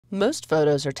Most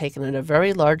photos are taken at a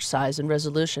very large size and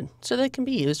resolution, so they can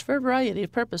be used for a variety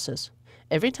of purposes.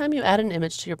 Every time you add an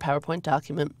image to your PowerPoint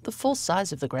document, the full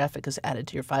size of the graphic is added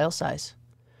to your file size.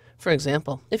 For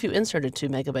example, if you insert a 2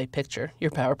 megabyte picture,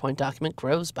 your PowerPoint document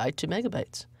grows by 2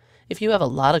 megabytes. If you have a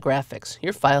lot of graphics,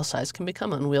 your file size can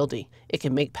become unwieldy. It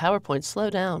can make PowerPoint slow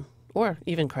down, or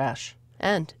even crash.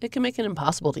 And it can make it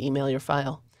impossible to email your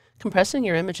file. Compressing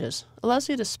your images allows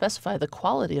you to specify the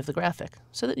quality of the graphic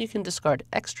so that you can discard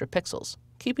extra pixels,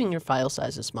 keeping your file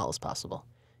size as small as possible.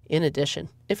 In addition,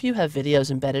 if you have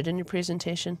videos embedded in your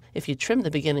presentation, if you trim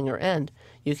the beginning or end,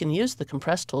 you can use the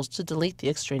compress tools to delete the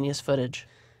extraneous footage.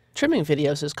 Trimming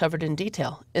videos is covered in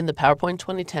detail in the PowerPoint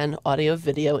 2010 Audio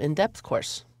Video In-Depth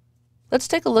course. Let's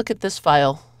take a look at this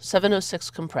file,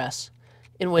 706 Compress,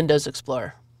 in Windows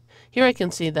Explorer. Here I can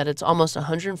see that it's almost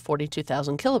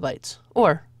 142,000 kilobytes,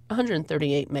 or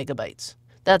 138 megabytes.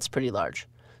 That's pretty large.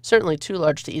 Certainly too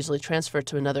large to easily transfer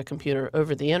to another computer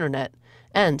over the internet,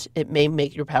 and it may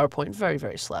make your PowerPoint very,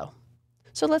 very slow.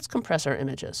 So let's compress our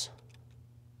images.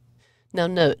 Now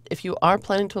note, if you are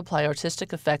planning to apply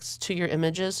artistic effects to your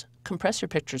images, compress your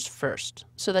pictures first,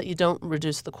 so that you don't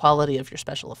reduce the quality of your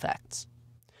special effects.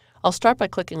 I'll start by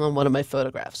clicking on one of my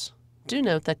photographs. Do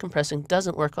note that compressing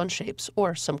doesn't work on shapes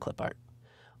or some clip art.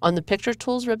 On the Picture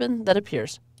Tools ribbon that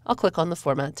appears, I'll click on the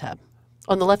Format tab.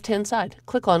 On the left-hand side,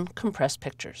 click on Compress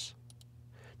Pictures.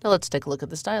 Now let's take a look at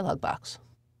this dialog box.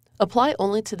 Apply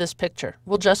only to this picture.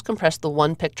 We'll just compress the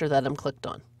one picture that I'm clicked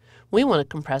on. We want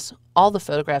to compress all the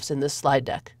photographs in this slide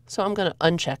deck, so I'm going to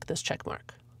uncheck this check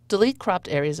mark. Delete cropped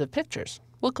areas of pictures.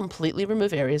 We'll completely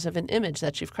remove areas of an image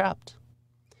that you've cropped.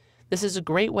 This is a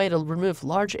great way to remove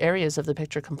large areas of the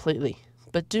picture completely,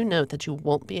 but do note that you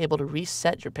won't be able to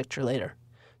reset your picture later.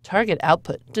 Target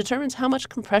output determines how much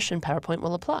compression PowerPoint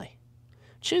will apply.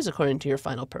 Choose according to your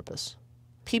final purpose.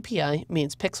 PPI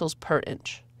means pixels per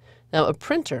inch. Now a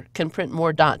printer can print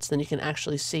more dots than you can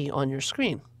actually see on your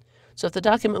screen. So if the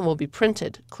document will be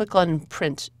printed, click on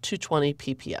Print 220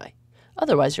 PPI.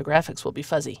 Otherwise your graphics will be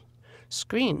fuzzy.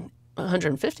 Screen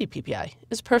 150 PPI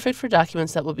is perfect for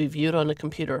documents that will be viewed on a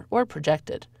computer or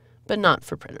projected, but not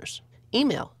for printers.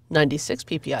 Email 96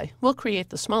 PPI will create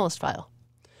the smallest file.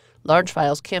 Large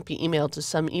files can't be emailed to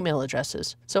some email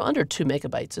addresses, so under 2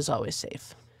 megabytes is always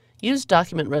safe. Use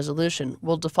document resolution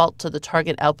will default to the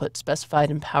target output specified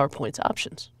in PowerPoint's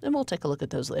options, and we'll take a look at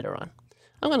those later on.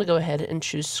 I'm going to go ahead and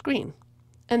choose Screen,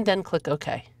 and then click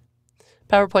OK.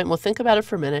 PowerPoint will think about it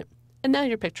for a minute, and now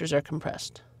your pictures are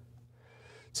compressed.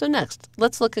 So next,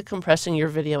 let's look at compressing your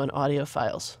video and audio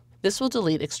files. This will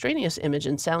delete extraneous image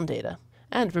and sound data,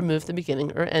 and remove the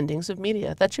beginning or endings of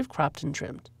media that you've cropped and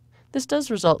trimmed. This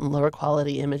does result in lower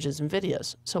quality images and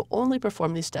videos, so only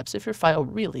perform these steps if your file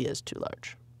really is too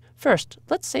large. First,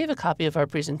 let's save a copy of our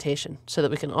presentation so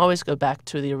that we can always go back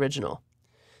to the original.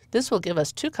 This will give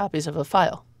us 2 copies of a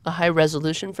file, a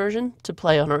high-resolution version to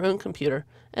play on our own computer,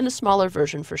 and a smaller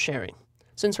version for sharing.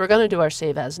 Since we're going to do our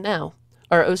Save As now,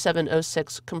 our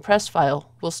 0706 compressed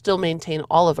file will still maintain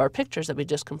all of our pictures that we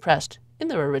just compressed in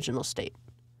their original state.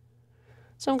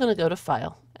 So I'm going to go to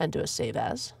File and do a Save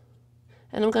As.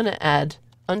 And I'm going to add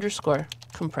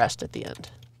 _compressed at the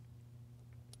end.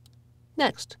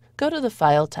 Next, go to the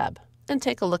File tab and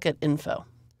take a look at Info.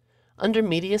 Under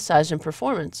Media Size and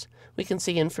Performance, we can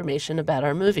see information about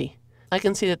our movie. I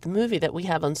can see that the movie that we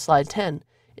have on slide 10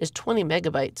 is 20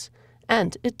 megabytes,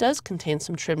 and it does contain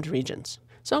some trimmed regions.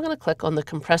 So I'm going to click on the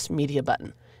Compress Media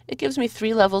button. It gives me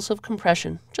 3 levels of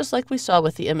compression, just like we saw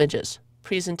with the images: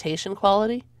 presentation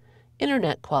quality,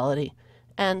 internet quality,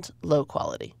 and low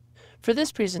quality. For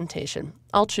this presentation,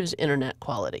 I'll choose Internet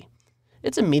Quality.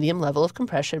 It's a medium level of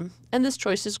compression, and this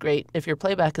choice is great if your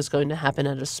playback is going to happen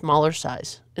at a smaller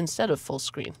size instead of full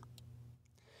screen.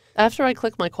 After I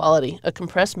click my quality, a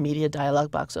Compress Media dialog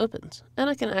box opens, and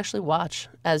I can actually watch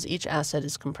as each asset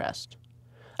is compressed.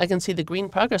 I can see the green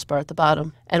progress bar at the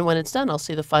bottom, and when it's done, I'll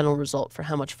see the final result for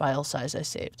how much file size I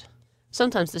saved.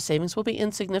 Sometimes the savings will be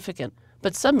insignificant,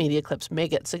 but some media clips may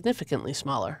get significantly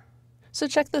smaller. So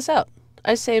check this out.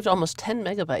 I saved almost 10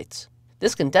 megabytes.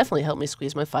 This can definitely help me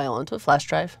squeeze my file onto a flash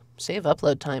drive, save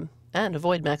upload time, and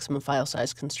avoid maximum file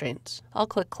size constraints. I'll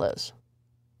click Close.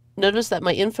 Notice that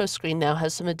my info screen now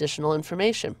has some additional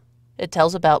information. It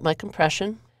tells about my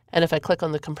compression, and if I click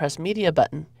on the Compress Media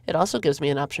button, it also gives me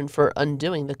an option for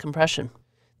undoing the compression.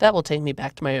 That will take me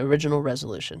back to my original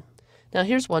resolution. Now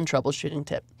here's one troubleshooting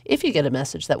tip. If you get a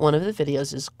message that one of the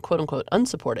videos is quote-unquote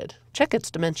unsupported, check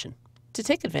its dimension. To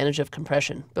take advantage of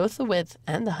compression, both the width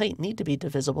and the height need to be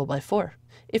divisible by 4.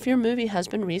 If your movie has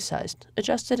been resized,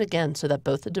 adjust it again so that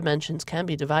both the dimensions can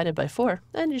be divided by 4,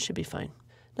 and you should be fine.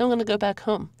 Now I'm going to go back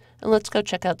home, and let's go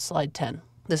check out slide 10.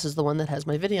 This is the one that has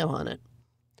my video on it.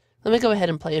 Let me go ahead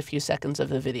and play a few seconds of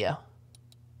the video.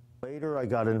 Later, I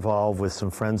got involved with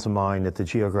some friends of mine at the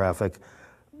Geographic,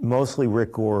 mostly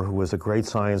Rick Gore, who was a great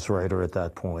science writer at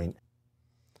that point.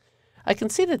 I can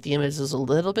see that the image is a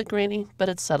little bit grainy, but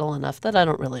it's subtle enough that I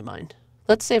don't really mind.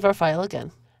 Let's save our file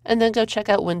again, and then go check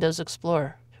out Windows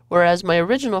Explorer. Whereas my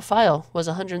original file was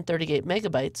 138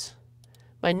 megabytes,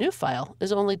 my new file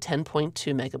is only 10.2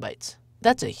 megabytes.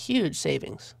 That's a huge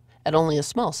savings, at only a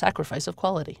small sacrifice of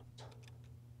quality.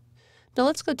 Now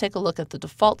let's go take a look at the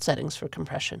default settings for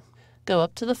compression. Go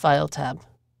up to the File tab,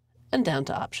 and down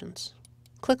to Options.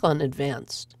 Click on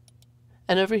Advanced,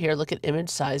 and over here look at Image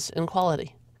Size and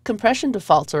Quality. Compression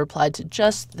defaults are applied to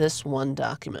just this one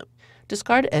document.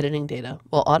 Discard editing data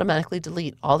will automatically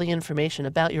delete all the information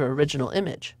about your original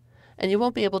image, and you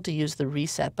won't be able to use the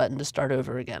Reset button to start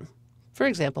over again. For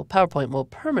example, PowerPoint will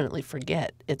permanently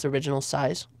forget its original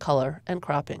size, color, and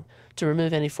cropping. To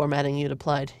remove any formatting you'd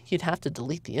applied, you'd have to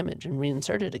delete the image and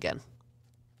reinsert it again.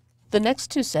 The next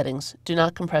two settings, Do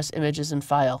Not Compress Images in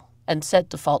File and Set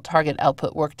Default Target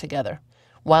Output, work together.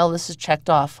 While this is checked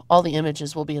off, all the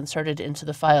images will be inserted into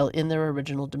the file in their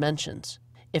original dimensions.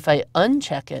 If I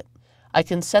uncheck it, I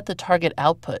can set the target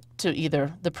output to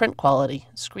either the print quality,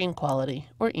 screen quality,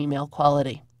 or email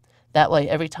quality. That way,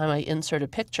 every time I insert a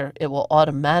picture, it will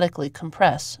automatically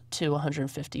compress to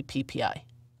 150 ppi.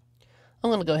 I'm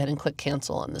going to go ahead and click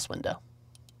Cancel on this window.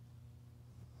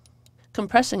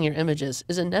 Compressing your images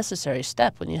is a necessary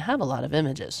step when you have a lot of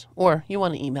images, or you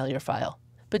want to email your file.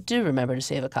 But do remember to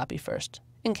save a copy first,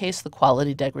 in case the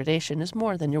quality degradation is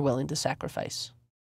more than you're willing to sacrifice.